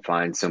don't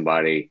find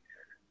somebody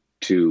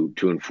to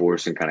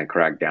enforce and kind of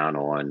crack down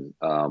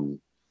on.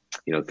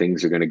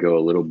 Things are going to go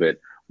a little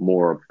bit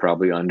more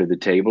probably under the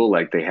table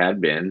like they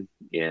had been,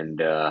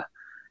 and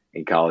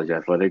in college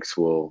athletics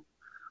will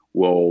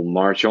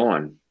march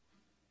on.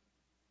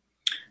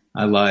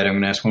 I lied. I'm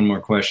going to ask one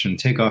more question.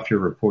 Take off your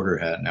reporter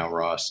hat now,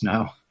 Ross.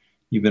 Now,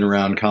 you've been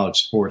around college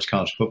sports,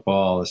 college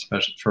football,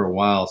 especially for a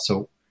while.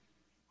 So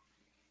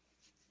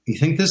you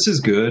think this is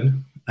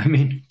good? I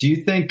mean, do you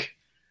think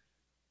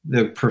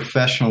the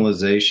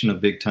professionalization of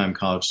big-time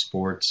college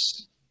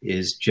sports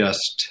is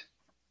just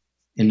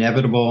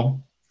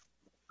inevitable,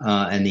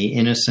 and the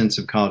innocence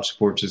of college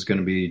sports is going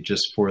to be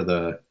just for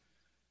the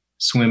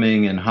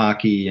swimming and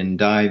hockey and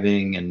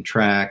diving and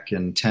track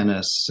and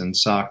tennis and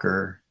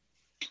soccer,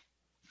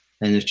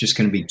 and it's just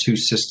going to be two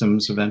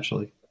systems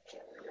eventually?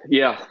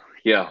 Yeah,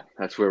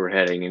 that's where we're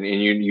heading.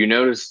 And you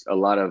notice a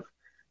lot of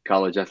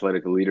college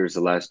athletic leaders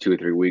the last 2 or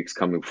 3 weeks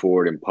coming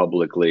forward and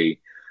publicly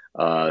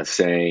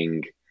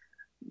saying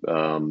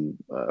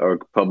or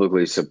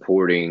publicly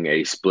supporting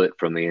a split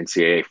from the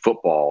NCAA,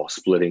 football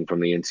splitting from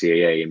the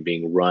NCAA and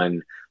being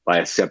run by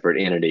a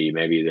separate entity,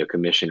 maybe the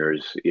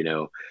commissioners.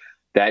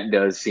 That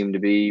does seem to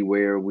be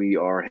where we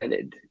are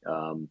headed.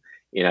 And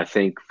I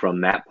think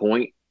from that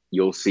point,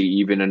 you'll see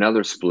even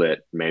another split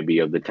maybe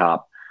of the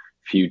top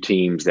few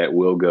teams that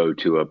will go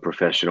to a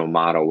professional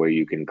model where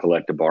you can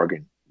collect a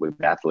bargain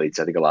with athletes.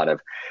 I think a lot of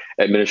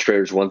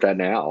administrators want that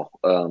now.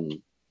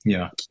 Want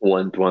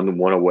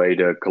a way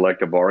to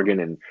collect a bargain,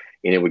 and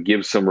it would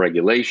give some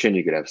regulation.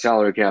 You could have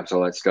salary caps,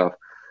 all that stuff.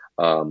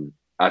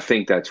 I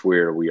think that's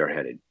where we are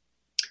headed.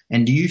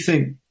 And do you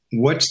think,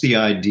 what's the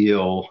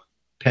ideal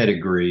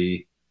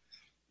pedigree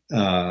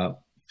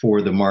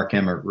for the Mark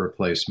Emmert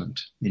replacement,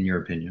 in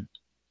your opinion?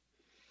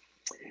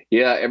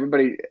 Yeah,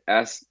 everybody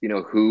asks,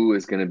 who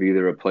is going to be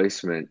the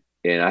replacement?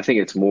 And I think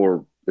it's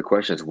more, the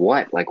question is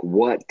what? Like,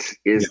 what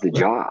is the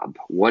job?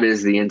 What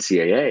is the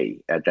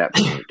NCAA at that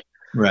point?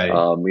 Right.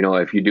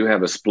 If you do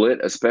have a split,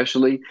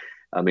 especially,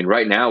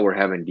 right now we're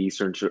having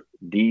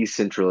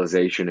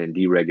decentralization and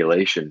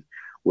deregulation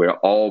where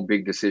all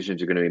big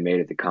decisions are going to be made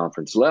at the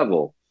conference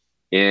level.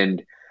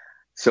 And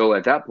so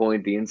at that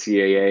point, the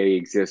NCAA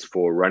exists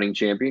for running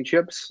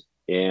championships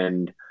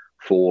and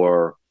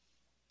for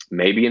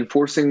maybe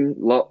enforcing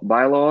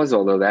bylaws,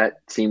 although that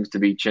seems to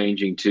be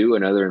changing too.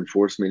 Another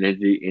enforcement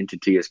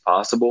entity is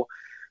possible.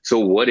 So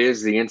what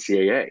is the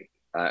NCAA?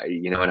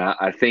 And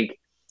I think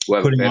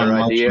we'll have a better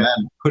idea.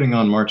 Putting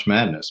on March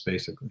Madness,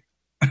 basically.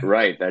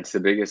 Right. That's the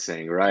biggest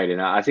thing. Right.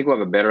 And I think we'll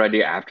have a better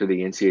idea after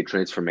the NCAA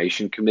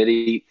Transformation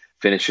Committee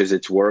finishes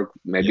its work,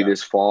 maybe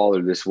this fall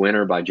or this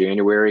winter. By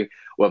January,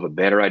 we'll have a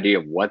better idea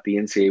of what the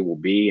NCAA will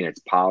be and its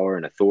power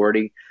and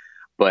authority.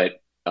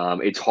 But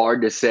it's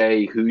hard to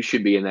say who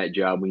should be in that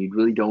job when you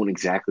really don't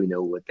exactly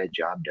know what that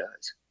job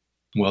does.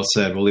 Well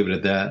said. We'll leave it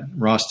at that.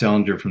 Ross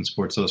Dellenger from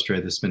Sports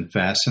Illustrated. This has been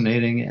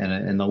fascinating,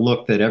 and the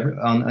look that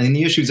on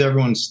the issues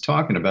everyone's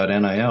talking about,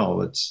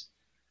 NIL.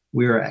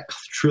 We are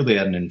truly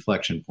at an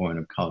inflection point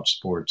of college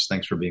sports.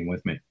 Thanks for being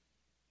with me.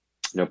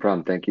 No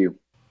problem. Thank you.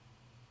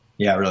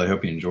 Yeah, I really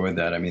hope you enjoyed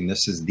that.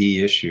 This is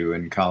the issue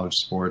in college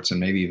sports and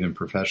maybe even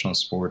professional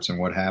sports, and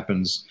what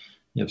happens.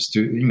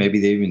 Maybe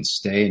they even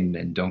stay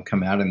and don't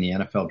come out in the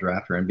NFL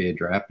draft or NBA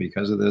draft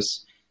because of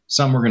this.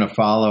 Some we're going to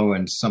follow,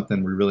 and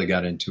something we really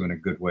got into in a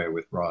good way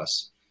with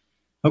Ross.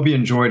 Hope you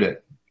enjoyed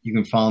it. You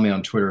can follow me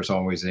on Twitter, as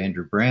always,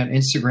 Andrew Brandt.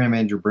 Instagram,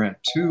 Andrew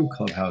Brandt2,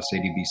 Clubhouse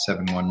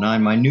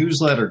ADB719. My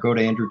newsletter, go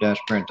to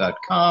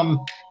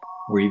andrew-brandt.com,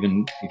 or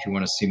even if you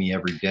want to see me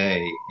every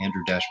day,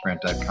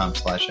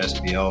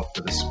 andrew-brandt.com/SBL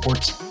for the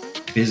Sports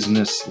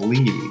Business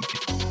League.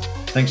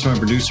 Thanks to my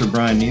producer,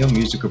 Brian Neal,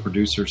 musical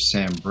producer,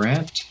 Sam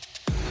Brandt.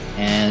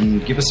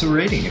 And give us a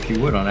rating, if you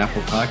would, on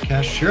Apple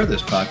Podcasts. Share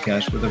this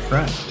podcast with a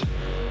friend.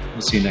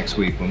 We'll see you next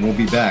week when we'll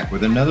be back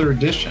with another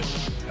edition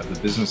of the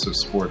Business of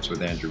Sports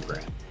with Andrew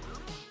Brandt.